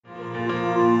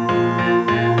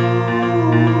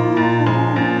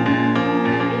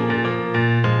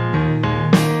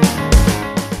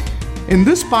In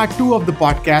this part 2 of the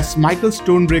podcast, Michael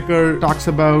Stonebreaker talks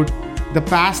about the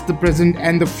past, the present,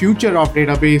 and the future of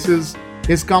databases,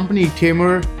 his company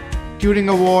Tamer,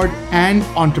 Turing Award, and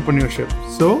entrepreneurship.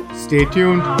 So stay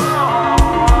tuned.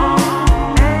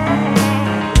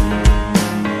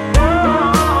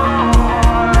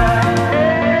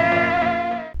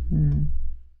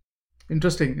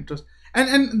 Interesting.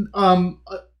 And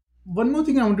one more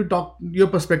thing I want to talk your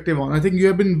perspective on. I think you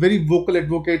have been very vocal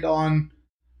advocate on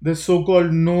the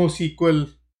so-called NoSQL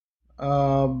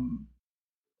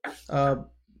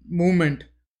movement.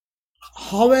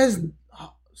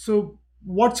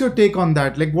 What's your take on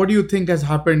that? Like, what do you think has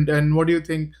happened, and what do you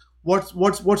think? What's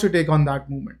your take on that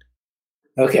movement?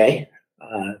 Okay,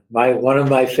 one of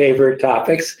my favorite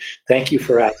topics. Thank you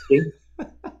for asking.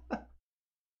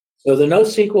 So the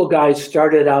NoSQL guys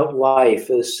started out life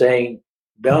as saying,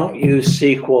 "Don't use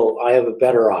SQL. I have a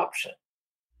better option."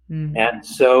 And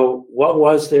so, what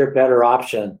was their better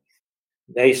option?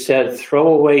 They said, "Throw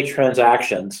away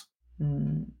transactions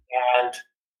and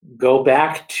go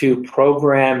back to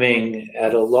programming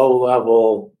at a low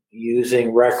level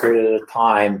using record at a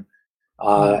time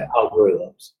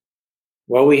algorithms."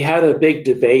 Well, we had a big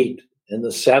debate in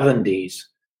the 70s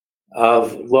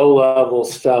of low-level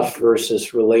stuff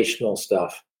versus relational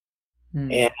stuff.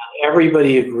 And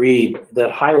everybody agreed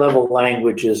that high-level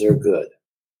languages are good.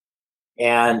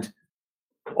 And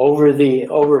over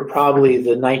probably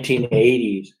the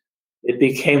 1980s, it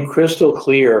became crystal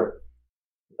clear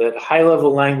that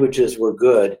high-level languages were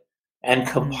good and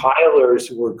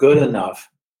compilers were good enough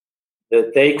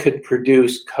that they could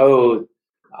produce code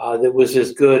that was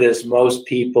as good as most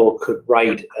people could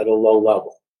write at a low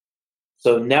level.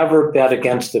 So never bet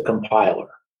against the compiler.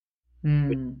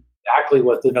 Exactly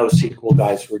what the NoSQL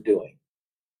guys were doing.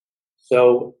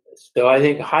 So I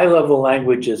think high-level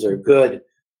languages are good.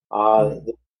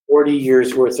 The 40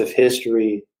 years worth of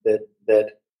history that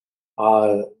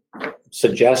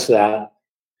suggests that.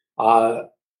 The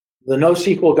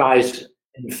NoSQL guys,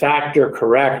 in fact, are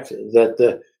correct that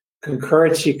the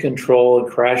concurrency control and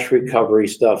crash recovery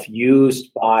stuff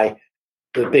used by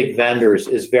the big vendors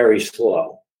is very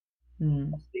slow.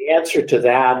 The answer to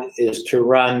that is to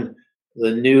run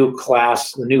the new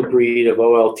breed of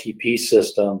OLTP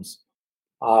systems,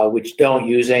 which don't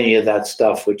use any of that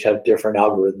stuff, which have different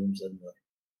algorithms in them.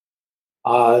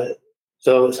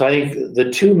 So I think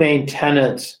the two main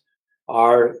tenets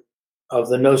are of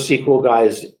the NoSQL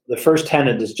guys. The first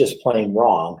tenet is just plain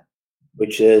wrong,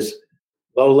 which is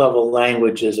low-level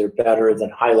languages are better than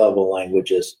high-level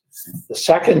languages. The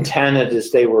second tenet is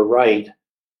they were right,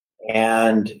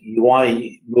 and you want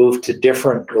to move to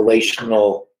different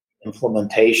relational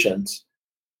implementations.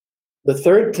 The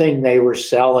third thing they were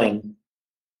selling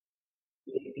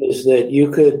is that you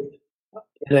could,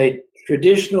 in a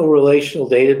traditional relational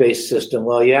database system,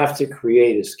 well, you have to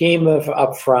create a schema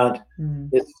up front.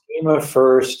 It's schema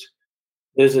first.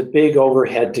 There's a big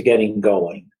overhead to getting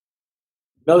going.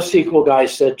 NoSQL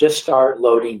guys said, just start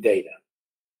loading data.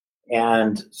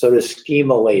 And so the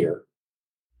schema later.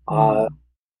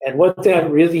 And what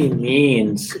that really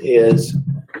means is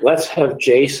let's have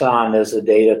JSON as a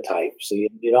data type. So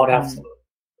you don't have to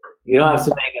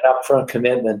make an upfront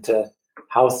commitment to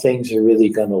how things are really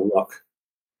going to look.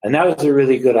 And that was a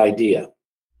really good idea.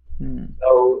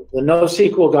 So the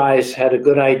NoSQL guys had a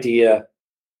good idea,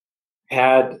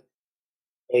 said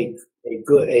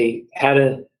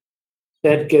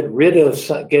get rid of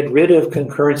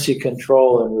concurrency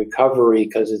control and recovery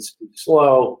because it's too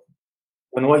slow.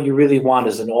 When what you really want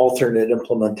is an alternate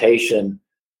implementation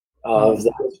of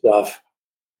that stuff.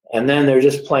 And then they're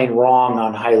just plain wrong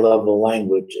on high-level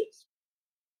languages.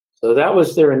 So that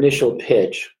was their initial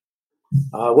pitch.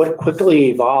 What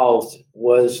quickly evolved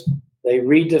was they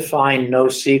redefined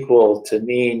NoSQL to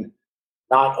mean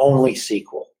not only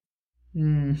SQL.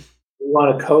 We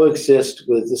want to coexist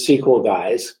with the SQL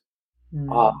guys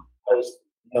because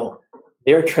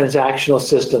their transactional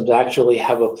systems actually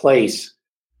have a place.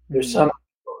 There's some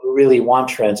people who really want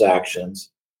transactions.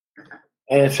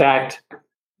 And in fact,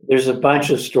 there's a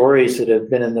bunch of stories that have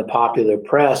been in the popular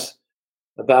press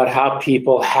about how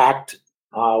people hacked.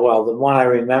 The one I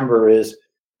remember is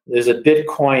there's a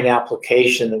Bitcoin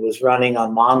application that was running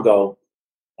on Mongo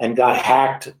and got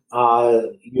hacked by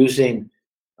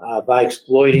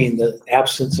exploiting the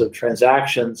absence of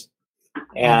transactions,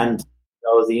 and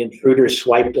the intruder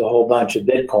swiped a whole bunch of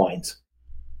Bitcoins.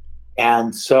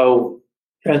 And so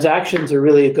transactions are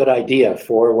really a good idea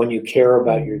for when you care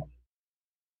about your.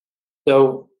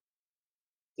 So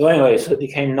it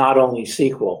became not only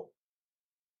SQL.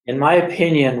 In my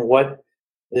opinion, what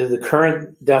the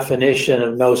current definition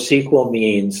of NoSQL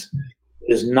means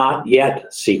is not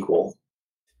yet SQL.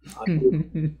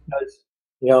 Because,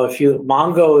 if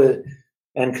Mongo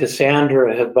and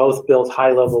Cassandra have both built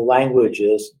high-level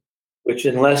languages, which,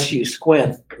 unless you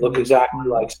squint, look exactly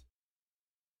like.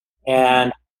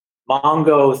 And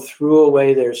Mongo threw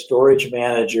away their storage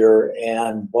manager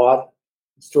and bought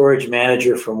storage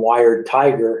manager from Wired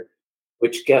Tiger,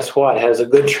 which, guess what, has a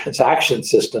good transaction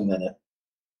system in it.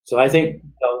 So I think,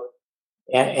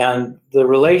 and the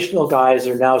relational guys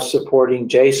are now supporting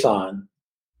JSON.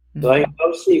 So I think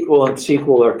NoSQL and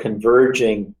SQL are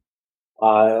converging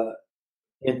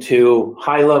into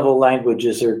high-level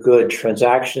languages are good,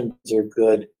 transactions are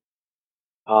good,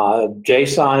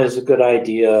 JSON is a good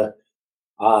idea,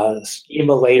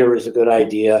 schema later is a good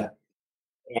idea,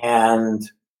 and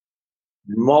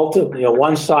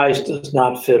one size does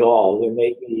not fit all. There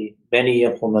may be many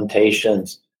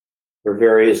implementations for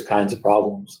various kinds of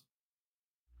problems.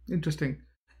 Interesting.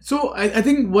 So I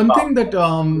think one thing that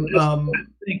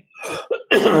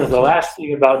the last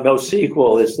thing about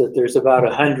NoSQL is that there's about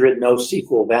 100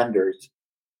 NoSQL vendors,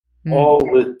 all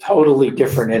with totally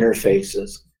different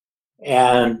interfaces.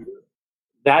 And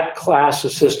that class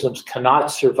of systems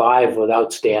cannot survive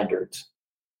without standards.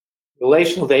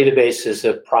 Relational databases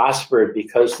have prospered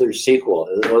because there's SQL.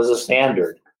 It was a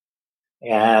standard.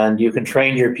 And you can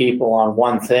train your people on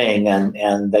one thing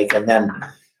and they can then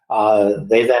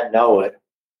know it.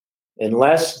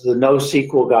 Unless the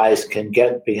NoSQL guys can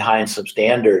get behind some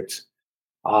standards,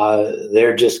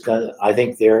 they're just going. I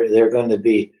think they're going to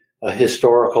be a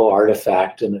historical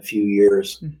artifact in a few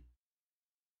years.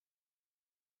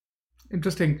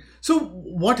 Interesting. So,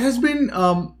 what has been?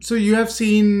 So, you have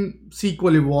seen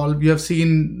SQL evolve. You have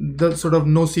seen the sort of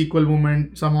NoSQL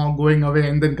movement somehow going away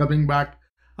and then coming back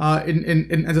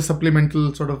in as a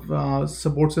supplemental sort of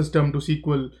support system to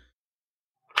SQL.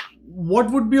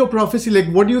 What would be your prophecy? Like,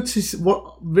 what do you see,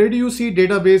 where do you see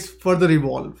database further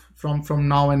evolve from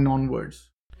now and onwards?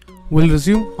 We'll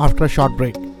resume after a short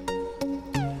break.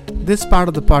 This part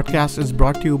of the podcast is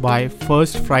brought to you by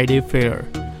First Friday Fair,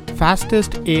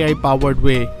 fastest AI-powered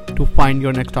way to find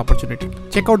your next opportunity.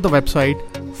 Check out the website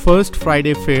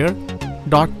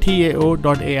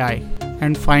firstfridayfair.tao.ai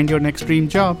and find your next dream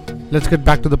job. Let's get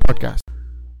back to the podcast.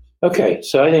 Okay,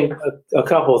 so I think a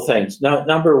couple of things. Now,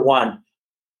 number one,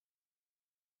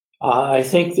 I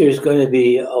think there's going to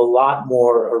be a lot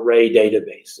more array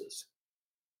databases.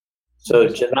 So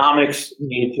genomics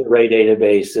needs array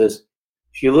databases.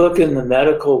 If you look in the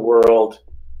medical world,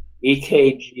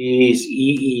 EKGs,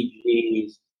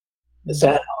 EEGs,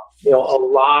 a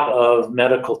lot of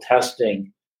medical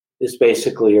testing is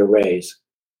basically arrays.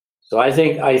 So I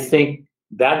think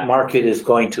that market is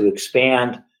going to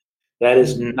expand. That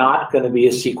is not going to be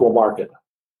a SQL market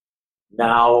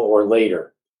now or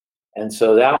later. And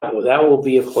so that will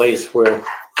be a place where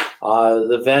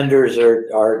the vendors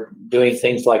are doing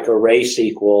things like array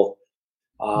SQL,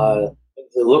 that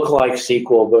look like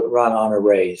SQL but run on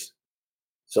arrays.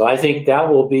 So I think I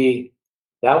hope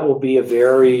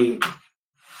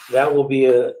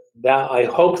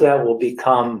that will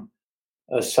become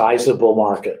a sizable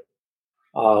market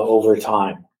over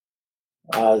time.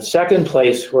 Second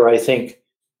place where I think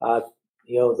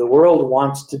the world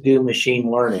wants to do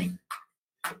machine learning.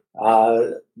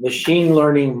 Machine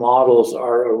learning models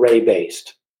are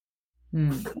array-based.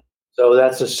 So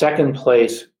that's a second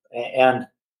place. And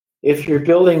if you're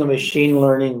building a machine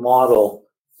learning model,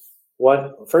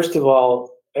 first of all,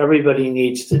 everybody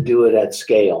needs to do it at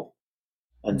scale.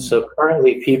 And so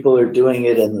currently people are doing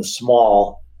it in the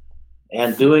small,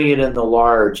 and doing it in the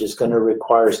large is going to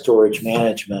require storage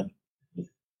management.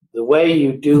 The way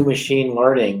you do machine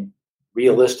learning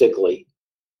realistically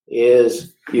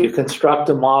is you construct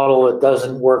a model that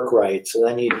doesn't work right. So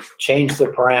then you change the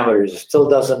parameters. It still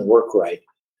doesn't work right.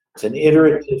 It's an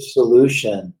iterative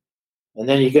solution. And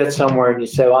then you get somewhere and you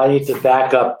say, well, I need to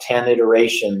back up 10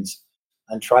 iterations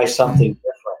and try something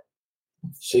different.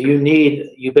 So you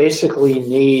basically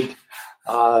need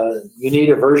a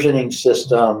versioning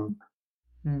system,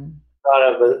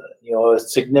 out of a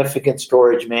significant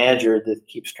storage manager that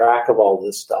keeps track of all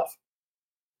this stuff.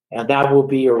 And that will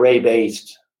be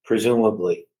array-based,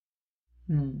 presumably.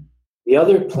 The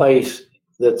other place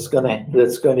this is going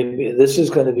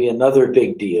to be another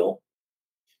big deal,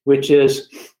 which is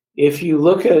if you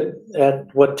look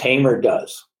at what Tamer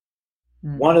does,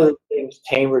 one of the things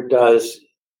Tamer does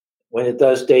when it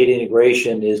does data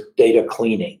integration is data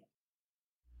cleaning.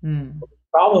 The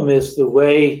problem is the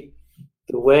way,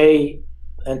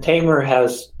 and Tamer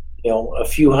has a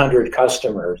few hundred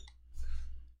customers,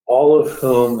 all of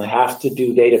whom have to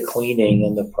do data cleaning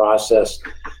in the process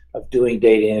of doing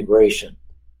data integration.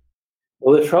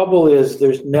 Well, the trouble is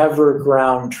there's never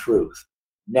ground truth.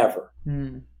 Never.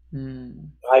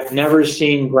 I've never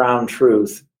seen ground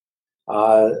truth.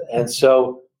 And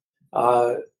so,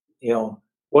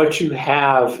 what you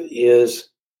have is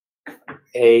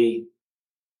and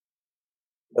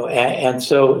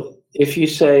so if you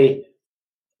say,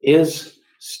 is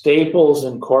Staples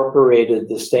Incorporated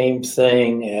the same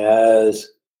thing as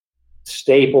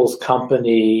Staples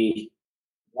Company?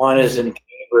 One is in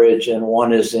Cambridge and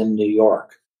one is in New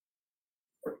York.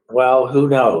 Well, who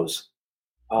knows?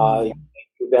 You make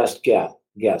your best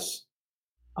guess.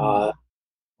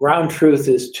 Ground truth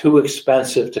is too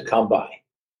expensive to come by,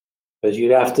 because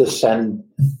you'd have to send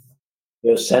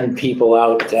people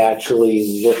out to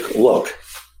actually look.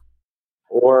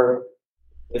 Or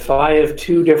if I have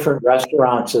two different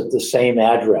restaurants at the same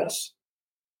address,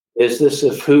 is this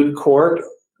a food court,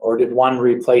 or did one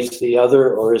replace the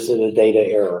other, or is it a data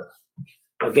error?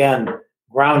 Again,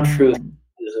 ground truth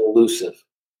is elusive.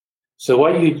 So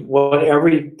what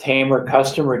every tamer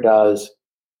customer does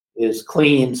is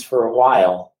cleans for a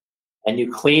while, and you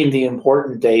clean the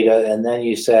important data, and then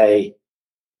you say,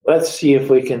 let's see if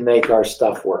we can make our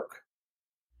stuff work.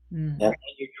 And then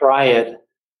you try it,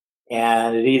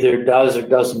 and it either does or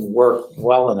doesn't work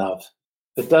well enough.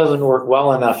 If it doesn't work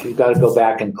well enough, you've got to go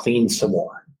back and clean some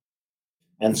more.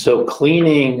 And so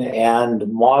cleaning and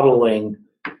modeling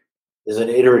is an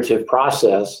iterative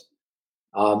process.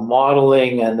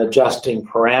 Modeling and adjusting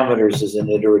parameters is an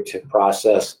iterative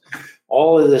process.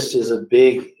 All of this is a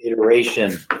big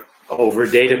iteration over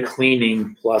data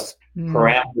cleaning plus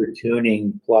parameter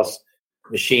tuning plus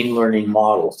machine learning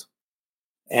models.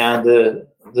 And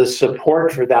the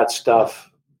support for that stuff,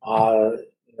 I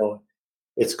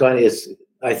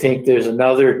think there's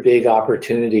another big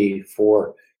opportunity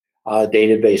for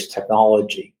database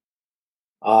technology.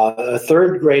 A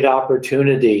third great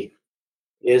opportunity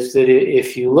is that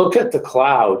if you look at the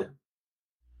cloud,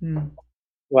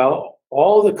 well,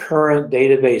 all the current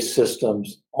database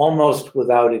systems, almost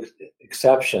without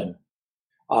exception,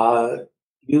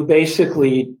 you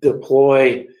basically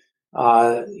deploy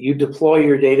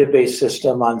your database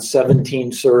system on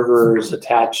 17 servers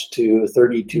attached to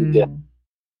 32 disks,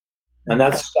 and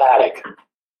that's static.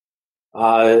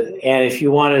 And if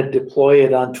you want to deploy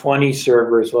it on 20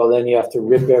 servers, well, then you have to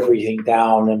rip everything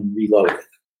down and reload it.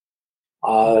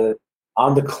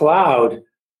 On the cloud,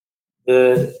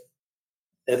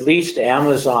 at least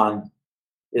Amazon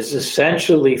is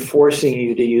essentially forcing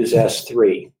you to use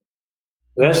S3.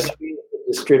 S3 is a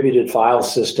distributed file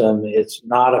system. It's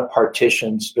not a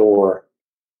partition store,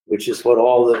 which is what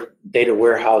all the data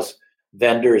warehouse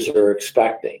vendors are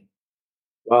expecting.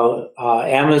 Well,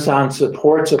 Amazon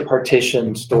supports a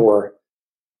partition store,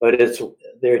 but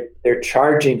their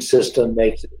charging system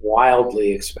makes it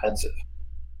wildly expensive.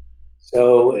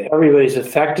 So everybody's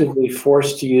effectively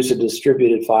forced to use a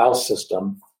distributed file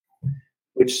system,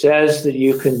 which says that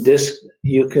you can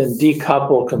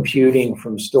decouple computing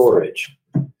from storage.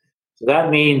 So that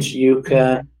means you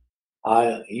run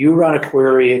a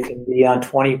query, it can be on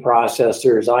 20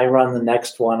 processors. I run the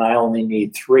next one, I only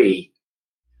need 3.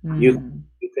 You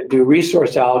can do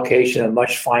resource allocation at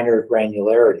much finer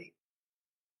granularity.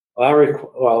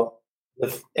 Well,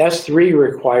 the S3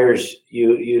 requires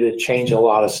you to change a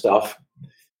lot of stuff.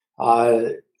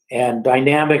 And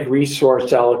dynamic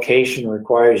resource allocation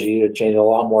requires you to change a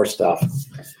lot more stuff.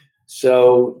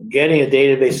 So getting a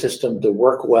database system to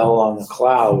work well on the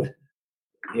cloud,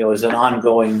 is an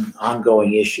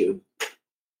ongoing issue.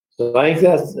 So I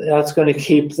think that's going to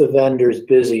keep the vendors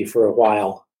busy for a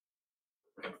while.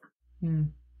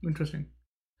 Interesting.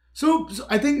 So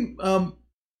I think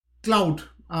cloud.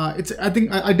 I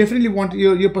think I definitely want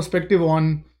your perspective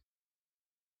on.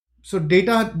 So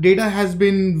data has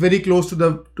been very close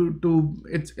to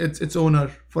its owner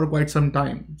for quite some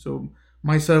time. So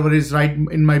my server is right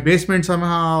in my basement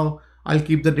somehow. I'll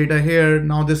keep the data here.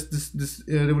 Now this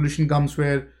revolution comes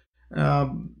where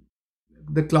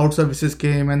the cloud services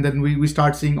came, and then we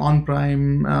start seeing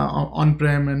on-prem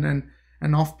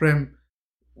and off-prem.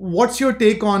 What's your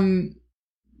take on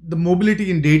the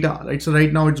mobility in data? Right. So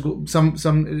right now it's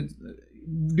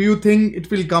do you think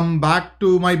it will come back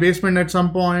to my basement at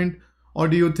some point, or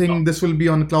do you think this will be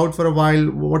on the cloud for a while?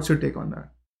 What's your take on that?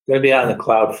 It's going to be on the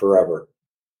cloud forever.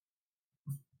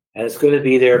 And it's going to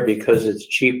be there because it's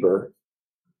cheaper.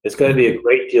 It's going to be a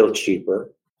great deal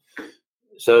cheaper.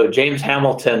 So James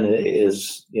Hamilton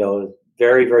is, a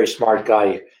very, very smart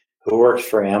guy who works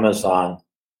for Amazon.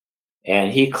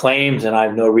 And he claims, and I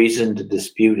have no reason to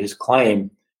dispute his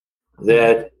claim,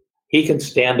 that he can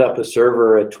stand up a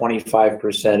server at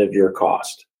 25% of your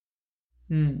cost.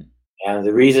 And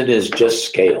the reason is just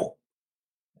scale.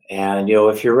 And,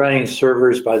 if you're running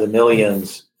servers by the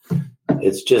millions,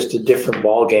 It's just a different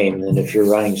ballgame than if you're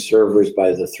running servers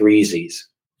by the threesies.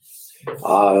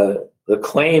 The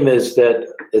claim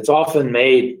is often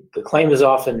made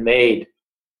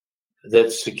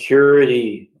that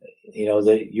security,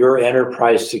 that your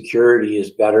enterprise security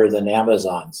is better than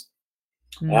Amazon's.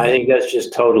 And I think that's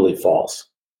just totally false.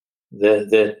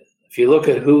 That if you look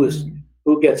at who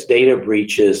gets data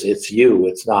breaches, it's you,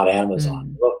 it's not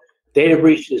Amazon. Well, data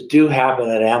breaches do happen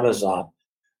at Amazon.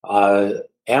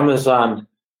 Amazon,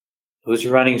 who's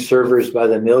running servers by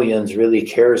the millions, really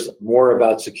cares more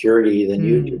about security than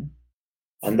you do.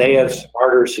 And they have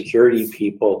smarter security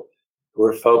people who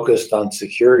are focused on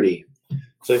security.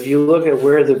 So if you look at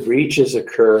where the breaches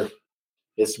occur,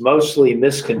 it's mostly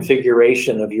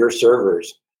misconfiguration of your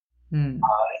servers.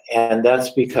 And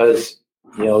that's because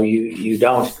you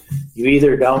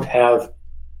either don't have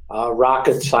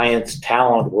rocket science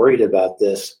talent worried about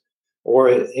this, or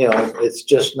it's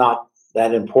just not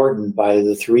that important by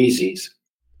the threesies.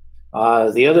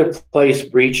 The other place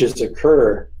breaches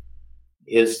occur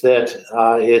is that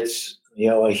it's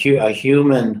a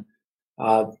human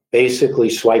basically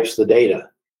swipes the data,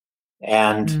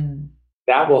 and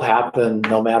that will happen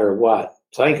no matter what.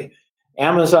 So I think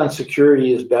Amazon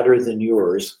security is better than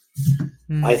yours.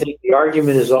 I think the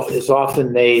argument is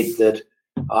often made that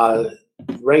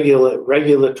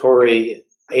regulatory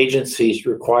agencies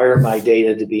require my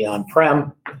data to be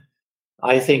on-prem.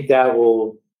 I think that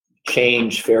will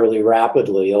change fairly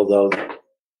rapidly, although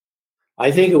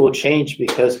I think it will change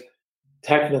because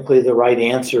technically the right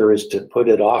answer is to put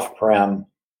it off-prem,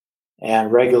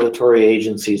 and regulatory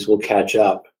agencies will catch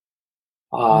up.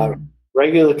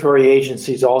 Regulatory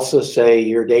agencies also say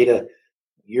your data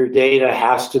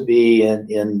has to be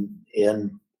in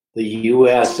the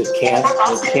U.S. It can't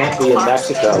be in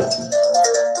Mexico.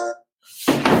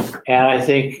 And I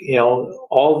think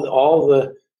all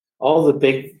the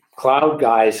big cloud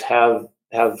guys have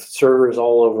servers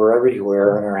all over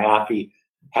everywhere and are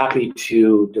happy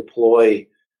to deploy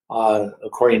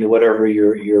according to whatever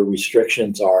your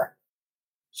restrictions are.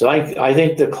 So I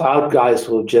think the cloud guys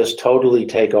will just totally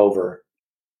take over.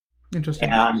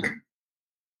 Interesting.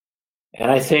 And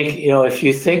I think if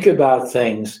you think about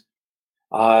things,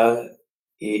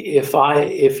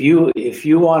 if you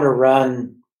want to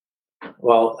run,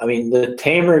 well, I mean, the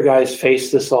Tamer guys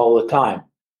face this all the time.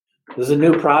 There's a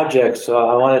new project, so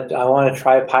I want to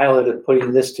try a pilot of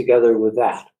putting this together with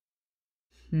that.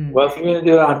 Well, if you're going to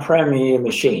do it on-prem, you need a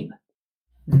machine.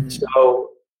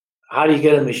 So how do you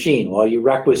get a machine? Well, you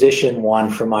requisition one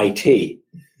from IT.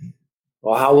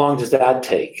 Well, how long does that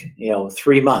take?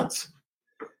 3 months.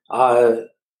 On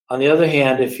the other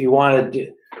hand, if you want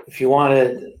to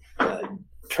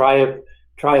try a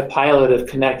pilot of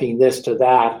connecting this to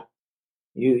that,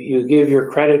 you give your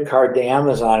credit card to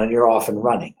Amazon and you're off and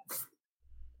running.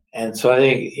 And so I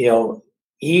think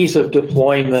ease of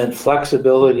deployment,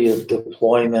 flexibility of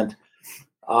deployment,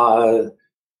 the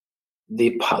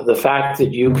fact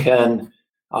that you can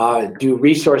do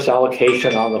resource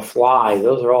allocation on the fly,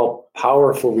 those are all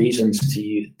powerful reasons to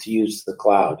use the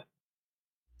cloud.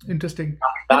 Interesting.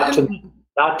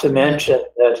 Not to mention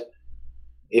that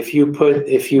if you put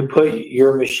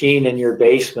your machine in your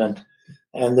basement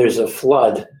and there's a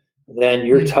flood, then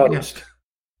you're toast.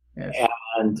 Yes.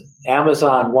 And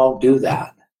Amazon won't do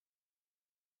that.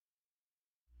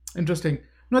 Interesting.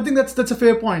 No, I think that's a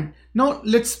fair point. Now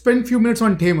let's spend a few minutes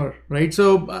on Tamer, right?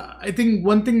 So I think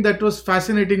one thing that was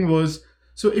fascinating was,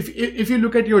 so if you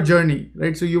look at your journey,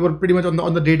 right? So you were pretty much on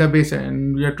the database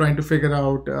end. You're trying to figure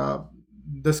out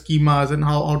the schemas and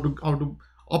how to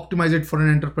optimize it for an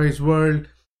enterprise world.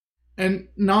 And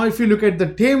now if you look at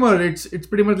the Tamer, it's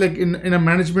pretty much like in a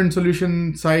management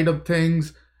solution side of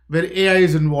things where AI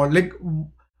is involved. Like,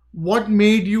 what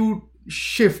made you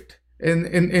shift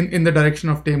in the direction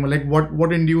of Tamer? Like,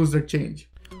 what induced that change?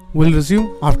 We'll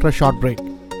resume after a short break.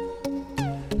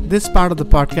 This part of the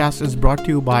podcast is brought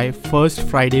to you by First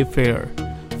Friday Fair,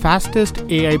 fastest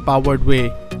AI-powered way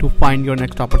to find your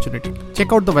next opportunity.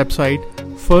 Check out the website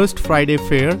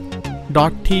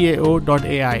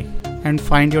firstfridayfair.tao.ai and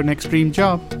find your next dream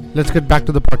job. Let's get back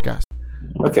to the podcast.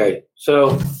 Okay,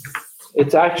 so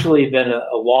it's actually been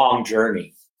a long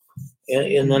journey.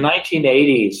 In the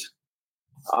 1980s,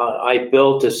 I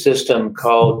built a system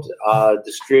called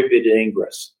distributed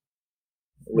ingress,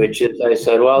 which is, I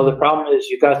said, well, the problem is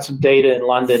you got some data in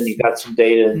London, you got some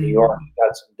data in New York, you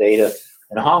got some data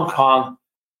in Hong Kong.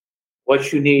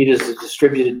 What you need is a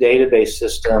distributed database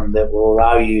system that will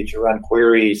allow you to run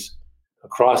queries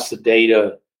across the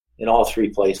data in all three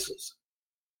places.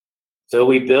 So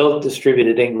we built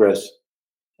distributed ingress,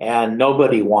 and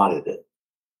nobody wanted it.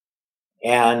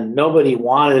 and nobody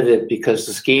wanted it because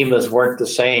the schemas weren't the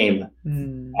same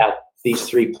at these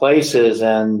three places,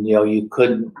 and you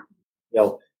couldn't,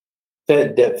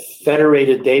 that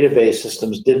federated database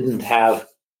systems didn't have,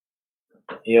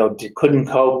 couldn't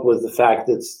cope with the fact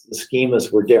that the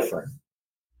schemas were different.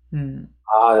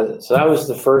 So that was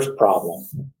the first problem.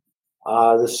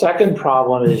 The second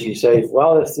problem is you say,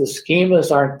 well, if the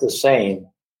schemas aren't the same,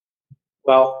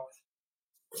 well,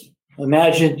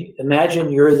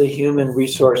 imagine you're the human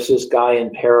resources guy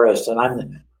in Paris and I'm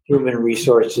the human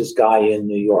resources guy in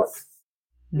New York.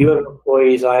 You have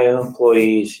employees, I have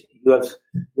employees.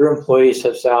 Your employees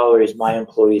have salaries, my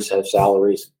employees have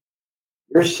salaries.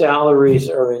 Your salaries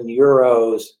are in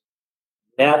euros,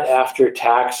 net after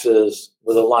taxes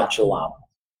with a lunch allowance.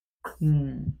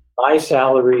 My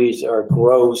salaries are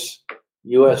gross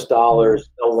US dollars,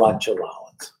 no lunch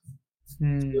allowance. So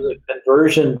the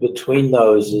conversion between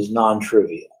those is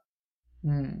non-trivial.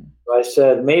 So I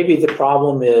said, maybe the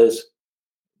problem is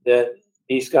that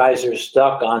these guys are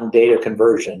stuck on data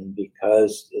conversion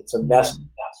because it's a mess.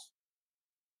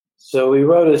 So we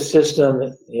wrote a system,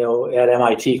 at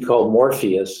MIT called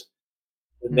Morpheus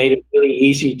that made it really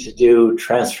easy to do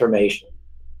transformation.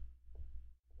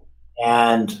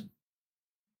 And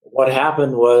what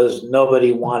happened was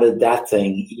nobody wanted that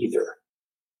thing either.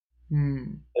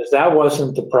 Because that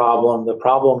wasn't the problem. The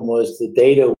problem was the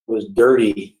data was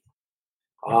dirty.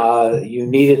 You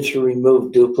needed to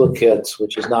remove duplicates,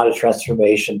 which is not a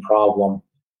transformation problem.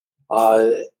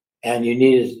 And you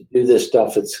needed to do this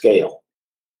stuff at scale.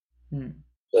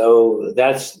 So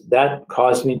that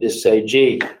caused me to say,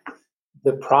 gee,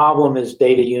 the problem is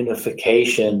data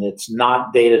unification. It's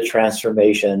not data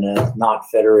transformation, and it's not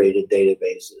federated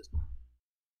databases.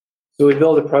 So we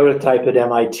built a prototype at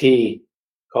MIT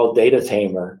called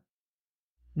DataTamer.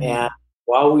 And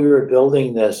while we were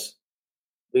building this,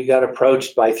 we got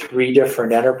approached by 3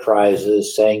 different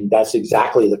enterprises saying, that's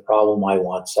exactly the problem I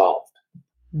want solved.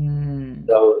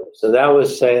 So that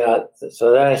was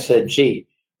so then I said, gee,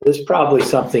 there's probably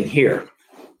something here.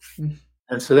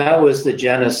 And so that was the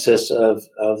genesis of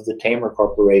the Tamer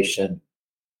Corporation,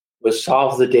 was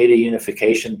solve the data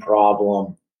unification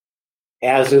problem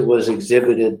as it was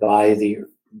exhibited by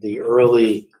the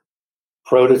early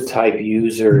prototype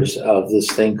users of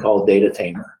this thing called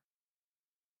DataTamer.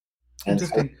 And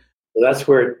so that's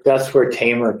where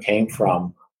Tamer came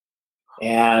from.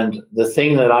 And the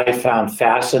thing that I found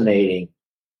fascinating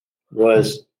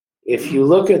was, if you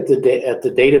look at the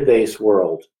database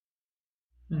world,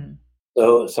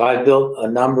 so I built a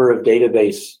number of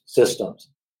database systems.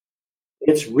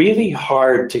 It's really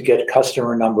hard to get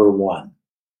customer number 1.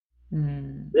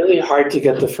 Really hard to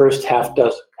get the first half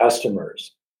dozen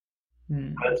customers.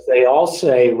 Because they all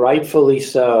say, rightfully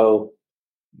so,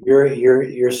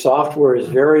 your software is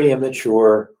very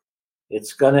immature.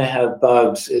 It's going to have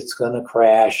bugs. It's going to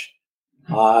crash.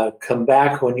 Come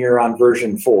back when you're on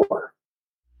version 4.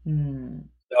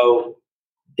 So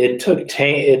it took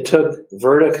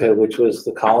Vertica, which was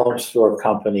the column store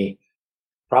company,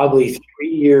 probably 3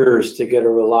 years to get a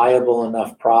reliable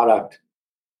enough product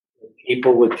that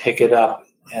people would pick it up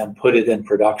and put it in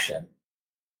production.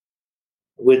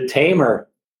 With Tamer,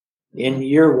 in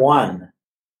year 1,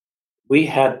 we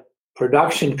had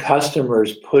production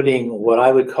customers putting what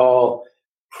I would call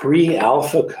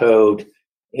pre-alpha code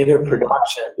into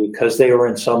production because they were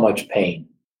in so much pain.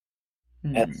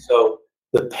 And so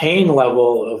the pain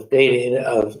level of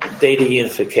data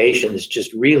unification is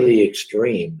just really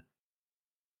extreme.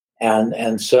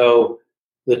 And so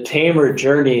the Tamer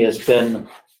journey has been,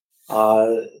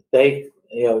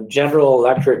 General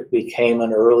Electric became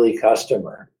an early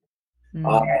customer.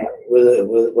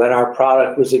 When our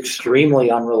product was extremely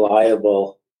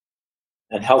unreliable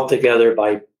and held together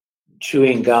by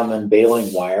chewing gum and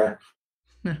baling wire.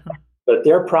 But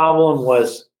their problem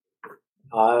was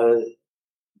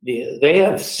they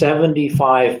have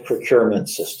 75 procurement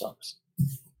systems.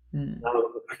 Now,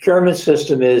 the procurement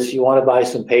system is, you want to buy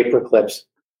some paper clips.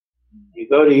 You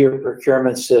go to your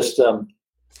procurement system,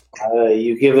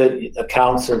 you give it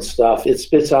accounts and stuff. It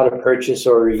spits out a purchase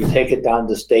order. You take it down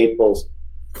to Staples,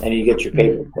 and you get your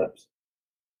paper clips.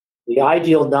 The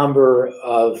ideal number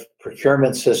of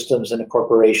procurement systems in a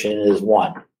corporation is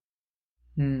 1.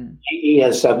 GE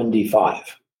has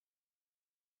 75.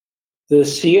 The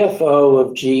CFO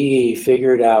of GE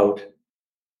figured out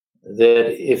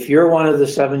that if you're one of the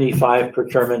 75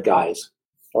 procurement guys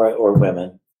or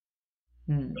women,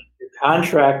 your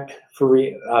contract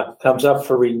comes up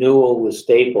for renewal with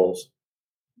Staples.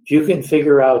 If you can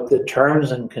figure out the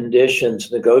terms and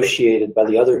conditions negotiated by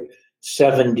your other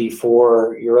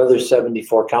 74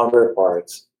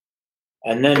 counterparts,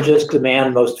 and then just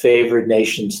demand most favored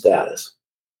nation status.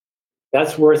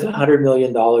 That's worth $100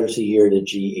 million a year to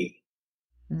GE.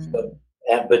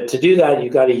 But to do that,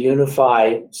 you've got to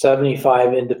unify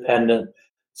 75 independent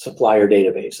supplier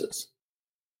databases.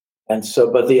 And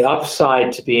so, but the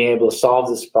upside to being able to solve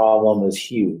this problem is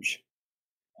huge.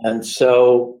 And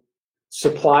so,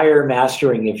 supplier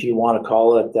mastering, if you want to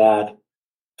call it that,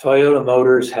 Toyota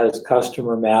Motors has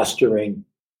customer mastering.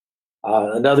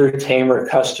 Another Tamer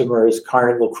customer is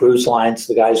Carnival Cruise Lines,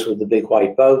 the guys with the big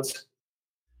white boats.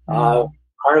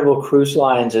 Carnival Cruise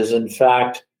Lines is, in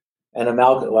fact, an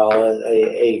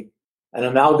amalgamation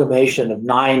of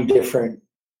 9 different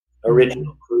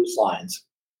original cruise lines.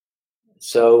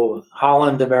 So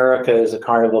Holland America is a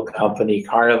Carnival company.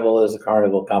 Carnival is a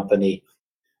Carnival company.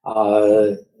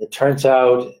 It turns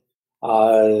out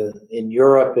in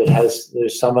Europe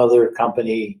there's some other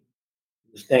company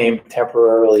whose name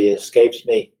temporarily escapes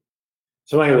me.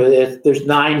 So anyway, there's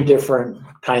 9 different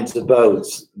kinds of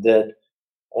boats that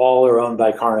all are owned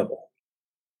by Carnival.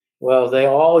 Well, they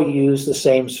all use the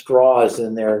same straws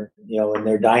in their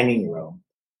dining room.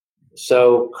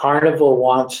 So Carnival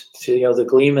wants to, the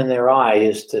gleam in their eye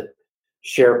is to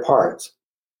share parts.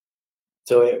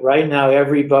 So right now,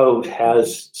 every boat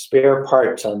has spare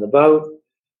parts on the boat,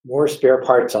 more spare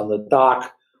parts on the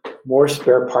dock, more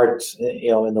spare parts,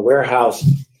 in the warehouse,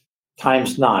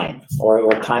 times 9 or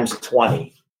times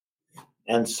 20.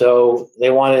 And so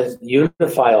they want to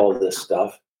unify all of this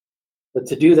stuff. But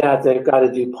to do that, they've got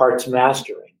to do parts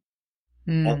mastering.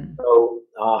 And so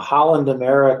Holland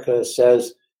America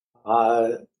says,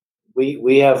 we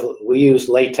use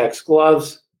latex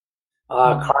gloves.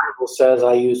 Carnival says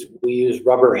we use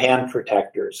rubber hand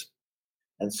protectors.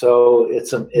 And so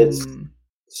it's the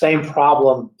same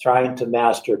problem trying to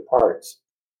master parts.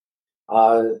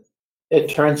 It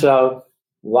turns out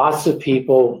lots of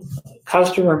people,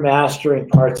 customer mastering,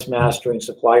 parts mastering,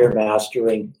 supplier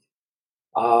mastering.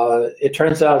 It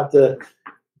turns out the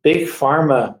big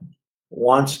pharma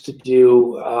wants to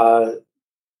do,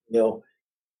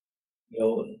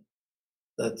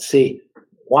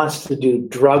 wants to do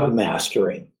drug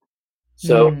mastering.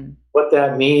 So what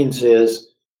that means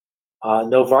is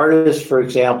Novartis, for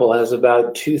example, has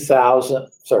about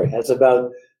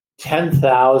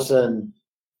 10,000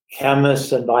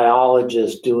 chemists and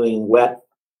biologists doing wet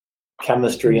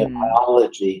chemistry and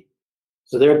biology.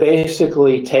 So they're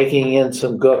basically taking in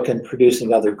some gook and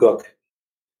producing other gook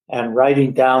and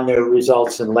writing down their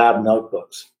results in lab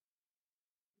notebooks.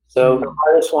 So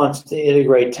Novartis wants to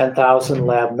integrate 10,000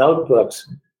 lab notebooks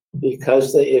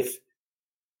because if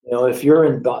you're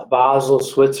in Basel,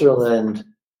 Switzerland,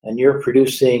 and you're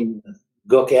producing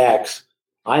gook X,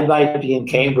 I might be in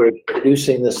Cambridge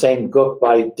producing the same gook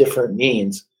by different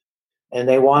means, and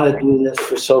they want to do this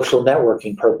for social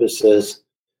networking purposes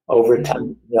over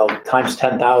times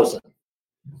 10,000.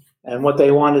 And what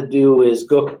they want to do is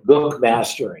gook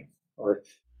mastering or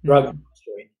drug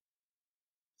mastering.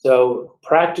 So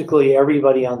practically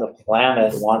everybody on the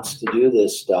planet wants to do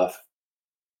this stuff,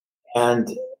 and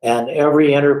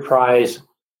every enterprise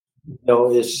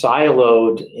is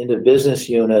siloed into business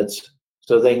units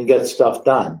so they can get stuff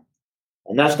done.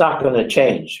 And that's not going to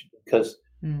change, because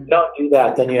if you don't do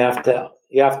that, then you have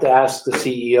to ask the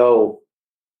CEO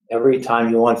every time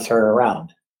you want to turn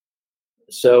around.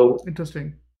 So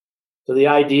interesting. So the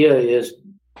idea is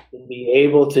to be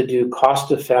able to do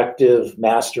cost-effective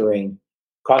mastering,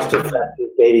 cost-effective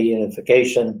data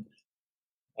unification,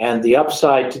 and the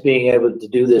upside to being able to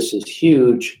do this is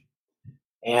huge.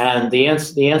 And the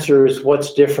answer is,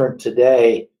 what's different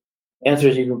today? The answer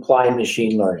is you can apply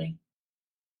machine learning.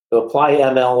 So apply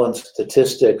ML and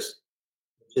statistics,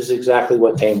 which is exactly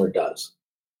what Tamer does.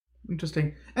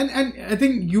 Interesting. And I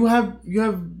think you have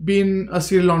been a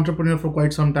serial entrepreneur for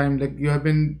quite some time. Like, you have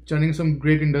been churning some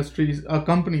great industries,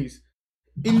 companies.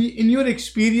 In your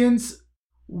experience,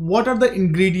 what are the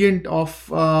ingredient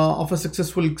of a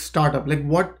successful startup? Like,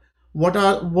 what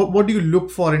do you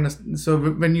look for so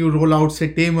when you roll out,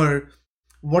 say, Tamer,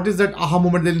 what is that aha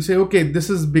moment that you say, okay, this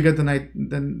is bigger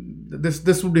than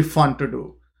this would be fun to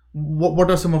do?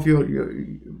 What are some of your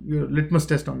litmus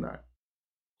test on that?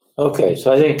 Okay,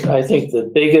 so I think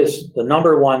the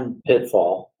number one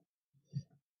pitfall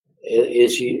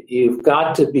is you've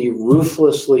got to be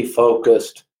ruthlessly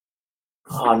focused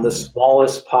on the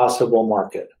smallest possible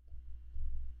market.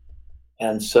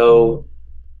 And so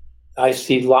I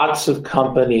see lots of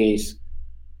companies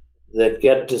that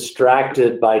get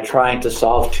distracted by trying to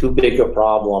solve too big a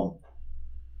problem.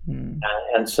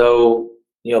 And so,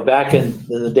 back in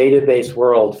the database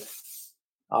world,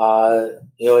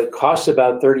 it costs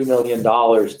about $30 million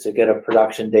to get a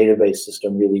production database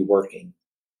system really working.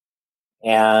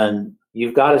 And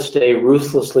you've got to stay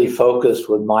ruthlessly focused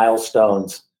with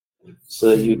milestones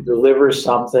so that you deliver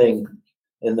something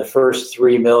in the first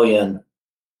 3 million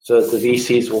so that the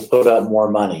VCs will put up more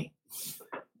money.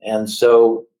 And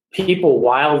so people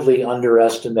wildly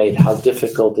underestimate how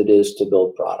difficult it is to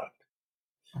build product.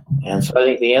 And so I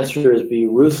think the answer is be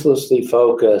ruthlessly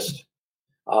focused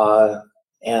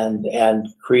and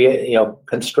create,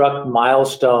 construct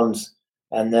milestones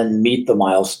and then meet the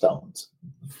milestones.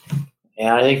 And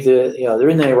I think there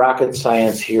isn't any rocket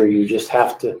science here. You just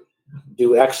have to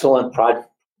do excellent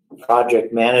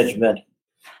project management.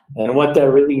 And what that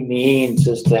really means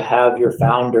is to have your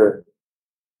founder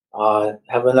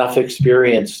have enough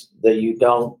experience that you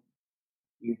don't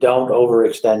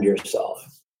overextend yourself.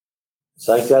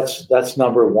 So I think that's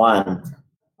number one,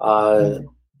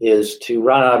 is to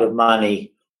run out of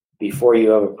money before you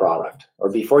have a product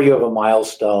or before you have a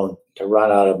milestone to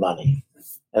run out of money.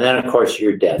 And then, of course,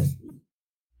 you're dead.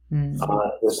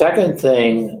 The second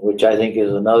thing, which I think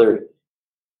is another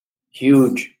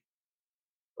huge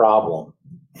problem,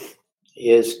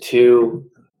 is to,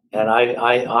 and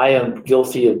I am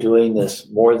guilty of doing this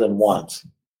more than once,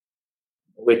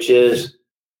 which is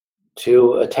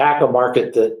to attack a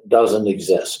market that doesn't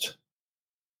exist.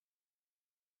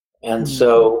 And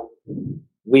so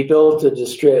we built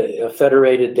a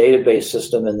federated database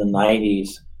system in the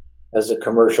 90s as we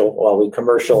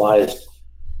commercialized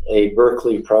a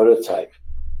Berkeley prototype.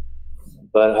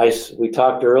 But we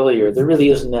talked earlier, there really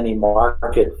isn't any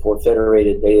market for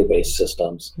federated database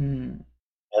systems. And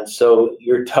so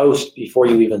you're toast before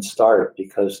you even start,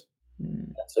 because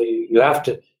so you have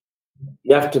to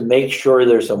make sure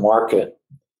there's a market.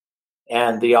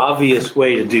 And the obvious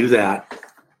way to do that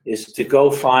is to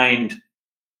go find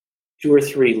 2 or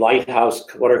 3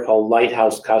 what are called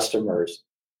lighthouse customers,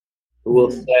 who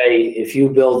will say, if you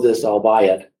build this, I'll buy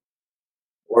it.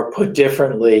 Or put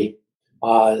differently,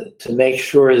 to make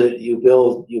sure that you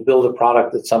build a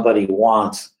product that somebody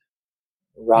wants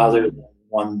rather than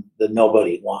one that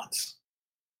nobody wants.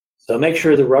 So make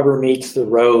sure the rubber meets the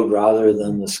road rather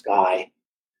than the sky,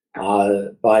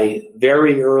 by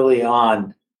very early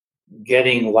on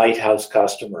getting lighthouse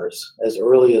customers as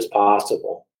early as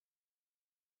possible.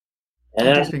 And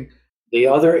then the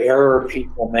other error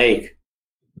people make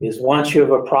is once you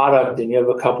have a product and you have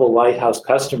a couple lighthouse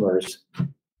customers,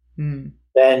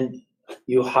 then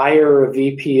you hire a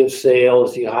VP of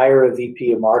sales, you hire a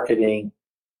VP of marketing,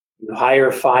 you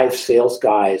hire 5 sales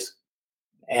guys,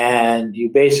 and you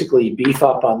basically beef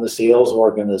up on the sales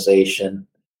organization.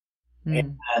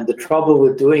 And the trouble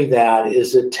with doing that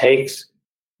is it takes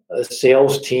a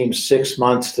sales team 6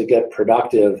 months to get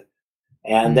productive,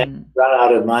 and then run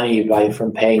out of money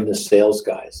from paying the sales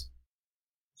guys.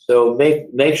 So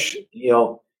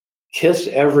kiss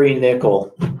every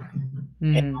nickel.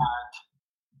 And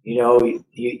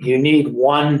you need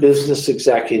one business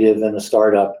executive in a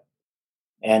startup,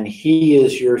 and he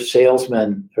is your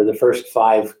salesman for the first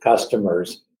 5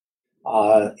 customers,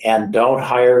 and don't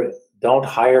hire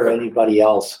anybody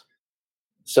else.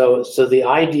 So the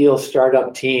ideal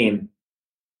startup team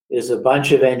is a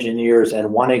bunch of engineers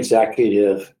and one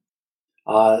executive.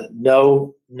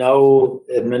 No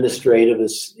administrative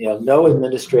assistant,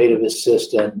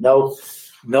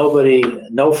 nobody,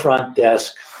 no front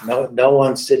desk, no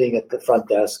one sitting at the front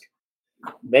desk.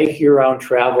 Make your own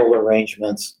travel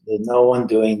arrangements. There's no one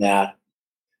doing that.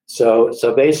 So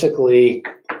basically,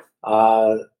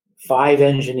 5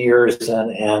 engineers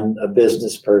and a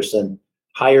business person.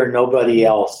 Hire nobody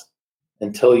else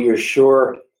until you're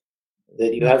sure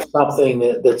that you have something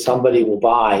that somebody will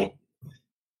buy,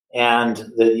 and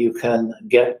that you can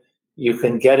get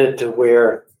it to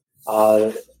where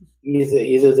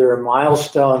either there are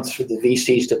milestones for the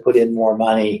VCs to put in more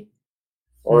money,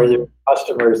 or there are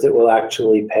customers that will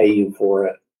actually pay you for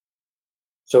it.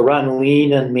 So run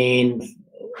lean and mean,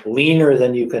 leaner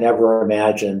than you can ever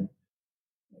imagine,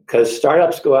 because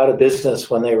startups go out of business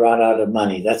when they run out of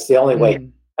money. That's the only way.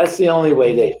 That's the only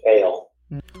way they fail.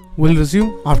 We'll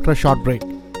resume after a short break.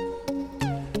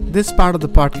 This part of the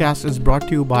podcast is brought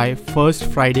to you by First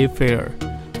Friday Fair,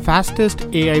 fastest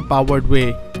AI-powered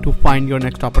way to find your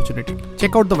next opportunity.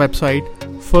 Check out the website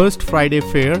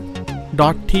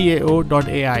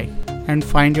firstfridayfair.tao.ai and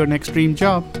find your next dream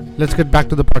job. Let's get back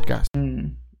to the podcast.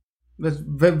 That's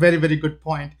very, very good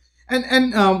point.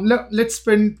 And let's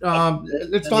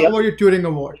talk about your Turing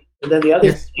Award. And then the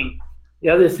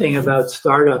other thing about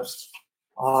startups,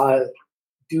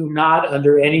 do not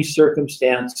under any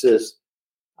circumstances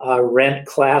rent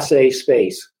Class A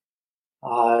space.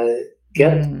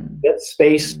 Get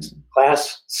space,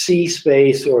 Class C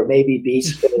space, or maybe B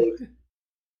space.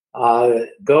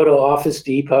 Go to Office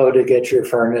Depot to get your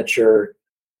furniture.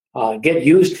 Get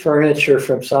used furniture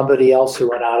from somebody else who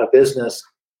went out of business.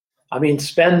 I mean,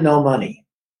 spend no money.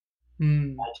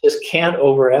 I just can't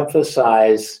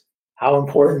overemphasize how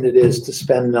important it is to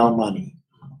spend no money.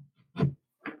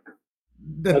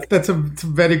 That's a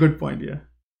very good point. Yeah.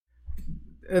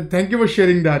 Thank you for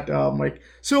sharing that, Mike.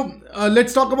 So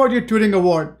let's talk about your Turing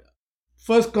Award.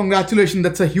 First, congratulations.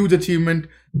 That's a huge achievement.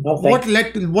 What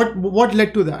led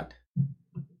to that?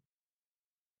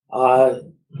 Well,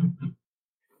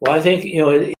 I think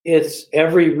it's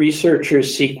every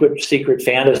researcher's secret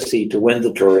fantasy to win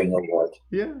the Turing Award.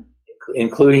 Yeah,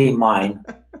 including mine.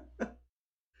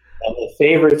 And the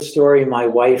favorite story my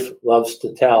wife loves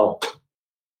to tell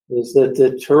is that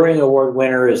the Turing Award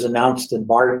winner is announced in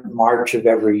March of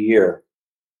every year.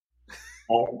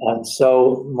 And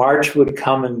so March would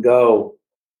come and go,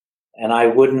 and I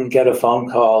wouldn't get a phone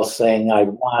call saying I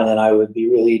won, and I would be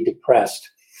really depressed.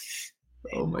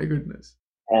 Oh my goodness.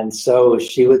 And so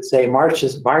she would say, March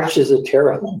is a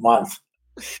terrible month.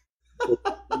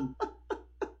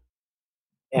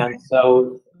 And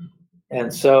so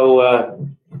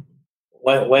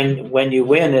when you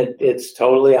win, it's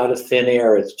totally out of thin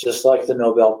air. It's just like the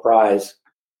Nobel Prize.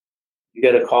 You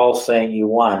get a call saying you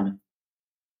won,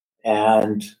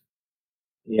 and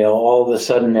all of a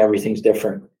sudden everything's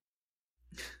different.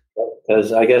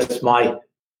 Because I guess my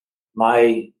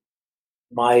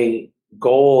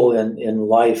goal in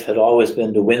life had always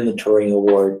been to win the Turing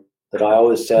Award. That I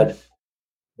always said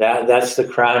that's the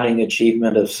crowning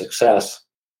achievement of success.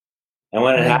 And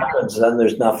when it happens, then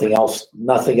there's nothing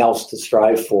else to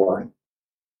strive for.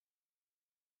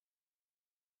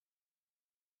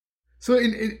 So,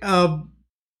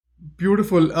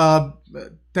 beautiful.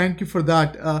 Thank you for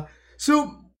that.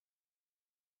 So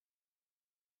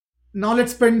now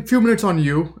let's spend a few minutes on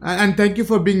you, and thank you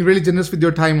for being really generous with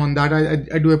your time on that.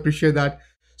 I do appreciate that.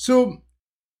 So,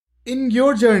 in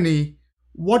your journey,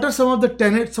 what are some of the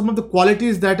tenets, some of the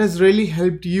qualities that has really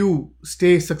helped you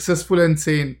stay successful and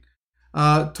sane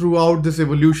throughout this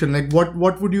evolution? Like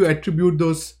what would you attribute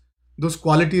those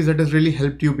qualities that has really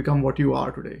helped you become what you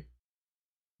are today?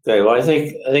 Okay, well, I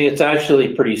think it's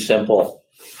actually pretty simple.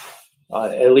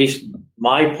 At least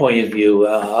my point of view.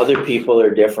 Other people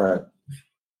are different.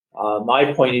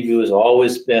 My point of view has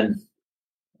always been,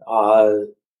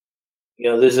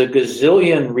 there's a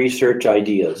gazillion research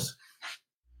ideas,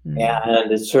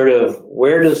 and it's sort of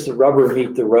where does the rubber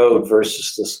meet the road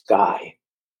versus the sky?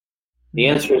 The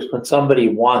answer is when somebody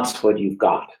wants what you've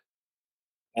got.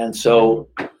 And so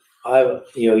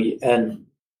and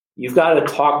you've got to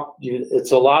talk.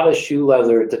 It's a lot of shoe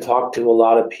leather to talk to a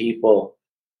lot of people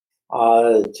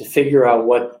to figure out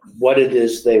what it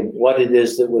is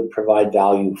that would provide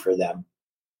value for them.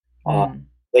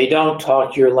 They don't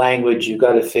talk your language. You've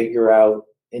got to figure out,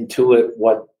 intuit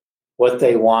what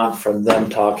they want from them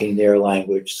talking their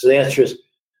language. So the answer is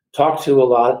talk to a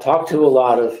lot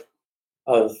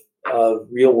of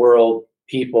real world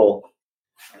people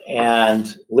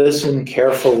and listen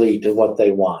carefully to what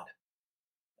they want.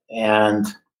 And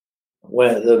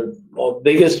when the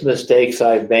biggest mistakes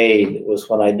I've made was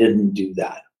when I didn't do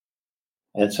that.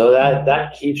 And so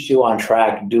that keeps you on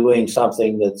track doing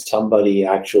something that somebody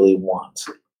actually wants.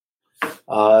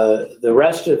 The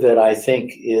rest of it, I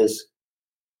think, is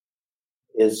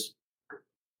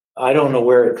I don't know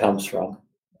where it comes from.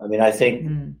 I mean, I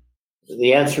think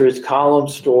the answer is column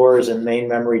stores and main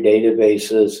memory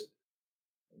databases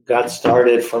got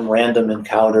started from random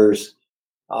encounters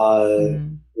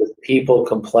with people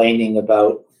complaining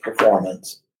about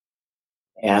performance.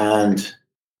 And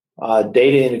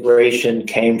data integration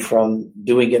came from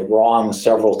doing it wrong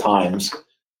several times.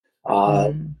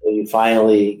 You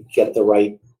finally get the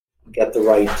right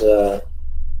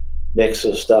mix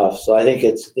of stuff. So I think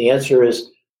the answer is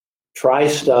try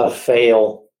stuff,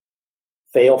 fail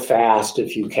fast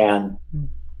if you can,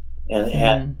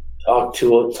 and talk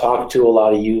to a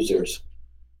lot of users.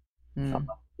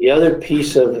 The other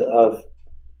piece of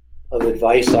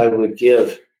advice I would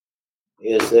give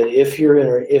is that if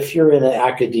you're in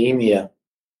academia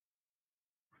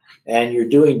and you're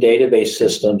doing database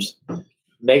systems,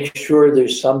 make sure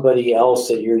there's somebody else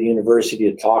at your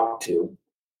university to talk to,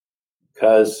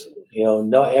 because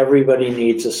not everybody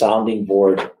needs a sounding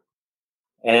board.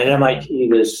 And at MIT,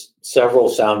 there's several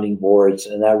sounding boards,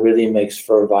 and that really makes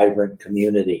for a vibrant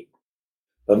community.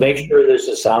 But make sure there's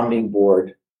a sounding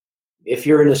board. If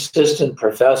you're an assistant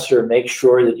professor, make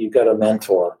sure that you've got a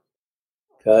mentor,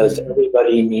 because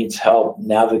everybody needs help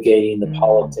navigating the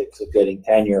politics of getting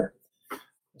tenure.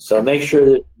 So make sure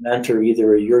that you mentor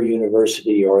either at your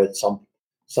university or at some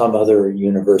other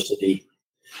university.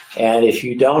 And if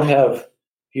you don't have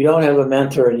a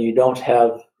mentor and you don't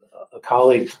have a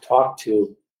colleague to talk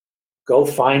to, go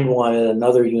find one at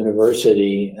another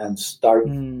university and start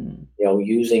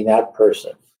using that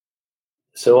person.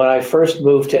 So when I first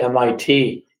moved to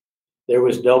MIT, there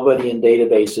was nobody in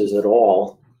databases at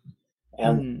all.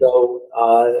 And so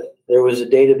there was a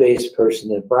database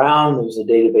person at Brown, there was a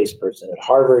database person at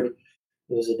Harvard,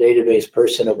 there was a database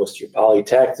person at Worcester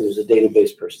Polytech, there was a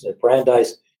database person at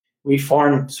Brandeis. We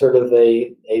formed sort of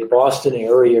a Boston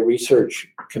area research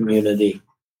community,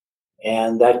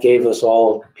 and that gave us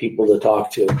all people to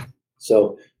talk to.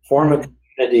 So form a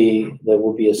community that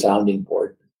will be a sounding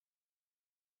board.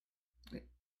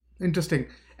 Interesting.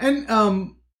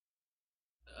 And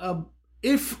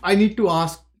if I need to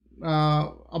ask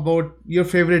about your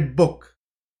favorite book,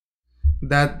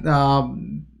 that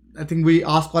I think we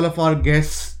ask all of our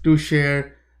guests to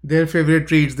share their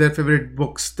favorite reads, their favorite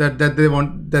books that they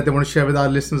want to share with our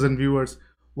listeners and viewers.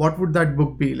 What would that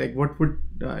book be? Like, what would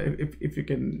if you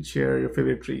can share your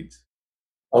favorite reads?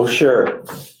 Oh, sure.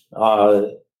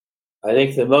 I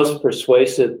think the most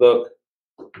persuasive book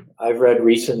I've read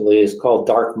recently is called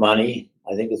Dark Money.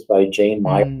 I think it's by Jane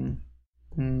Meyer.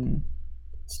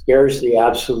 Scares the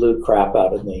absolute crap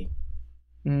out of me.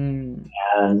 And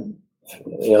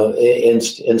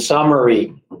in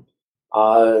summary,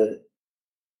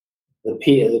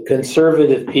 the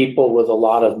conservative people with a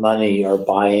lot of money are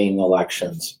buying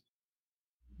elections,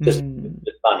 just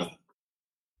with money.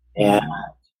 And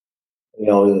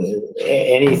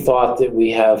any thought that we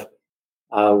have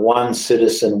one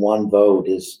citizen, one vote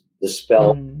is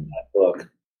dispelled in that book.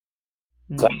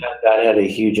 So that had a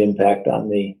huge impact on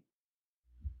me,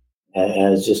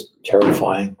 and it's just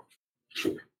terrifying.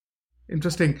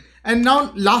 Interesting. And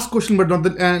now, last question, but not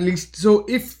the least. So,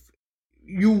 if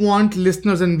you want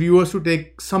listeners and viewers to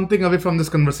take something away from this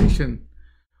conversation,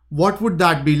 what would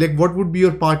that be? Like, what would be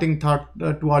your parting thought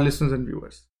to our listeners and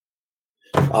viewers?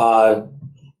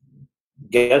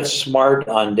 Get smart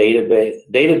on database.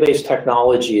 Database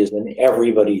technology is in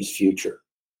everybody's future.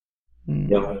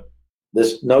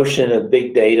 This notion of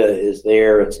big data is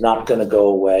there. It's not going to go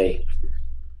away.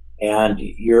 And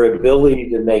your ability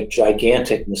to make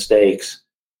gigantic mistakes,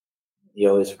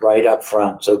 is right up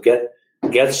front. So get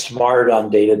smart on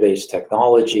database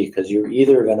technology, because you're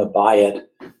either going to buy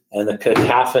it, and the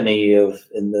cacophony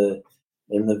in the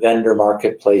vendor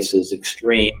marketplace is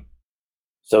extreme.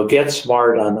 So get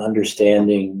smart on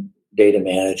understanding data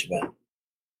management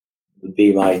would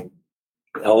be my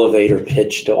elevator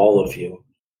pitch to all of you.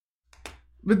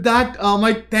 With that,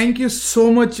 Mike, thank you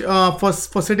so much for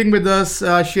sitting with us,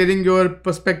 sharing your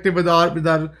perspective with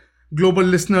our global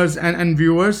listeners and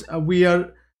viewers. We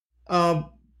are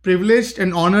privileged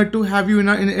and honored to have you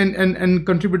in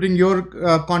contributing your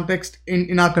context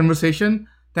in our conversation.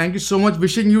 Thank you so much.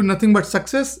 Wishing you nothing but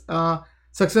success.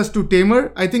 Success to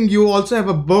Tamer. I think you also have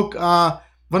a book.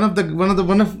 One of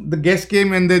the guests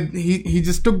came and he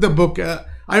just took the book.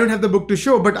 I don't have the book to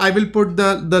show, but I will put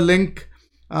the link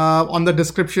on the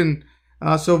description,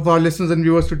 so for our listeners and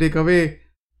viewers to take away.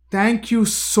 Thank you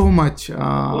so much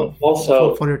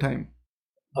also for your time.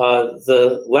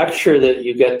 The lecture that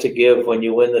you get to give when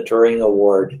you win the Turing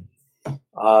Award,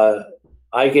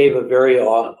 I gave a very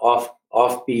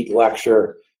offbeat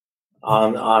lecture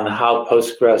on how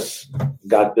Postgres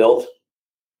got built.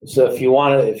 So if you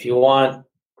want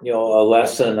a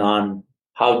lesson on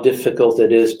how difficult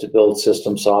it is to build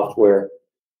system software,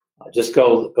 just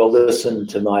go listen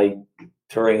to my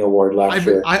Turing Award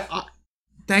lecture. I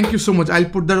thank you so much. I'll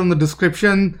put that on the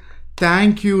description.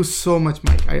 Thank you so much,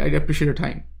 Mike. I appreciate your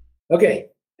time. Okay.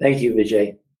 Thank you,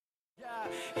 Vijay.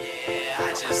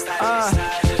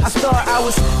 I thought I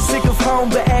was sick of home,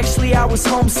 but actually I was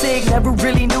homesick. Never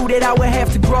really knew that I would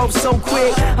have to grow up so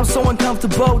quick. I'm so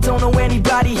uncomfortable, don't know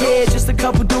anybody here. Just a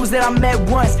couple dudes that I met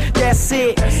once, that's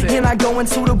it. And I go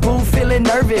into the booth feeling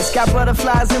nervous. Got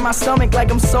butterflies in my stomach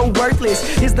like I'm so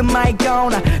worthless. Is the mic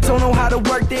on? I don't know how to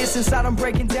work this. Inside I'm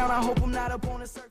breaking down, I hope I'm not up on the surface.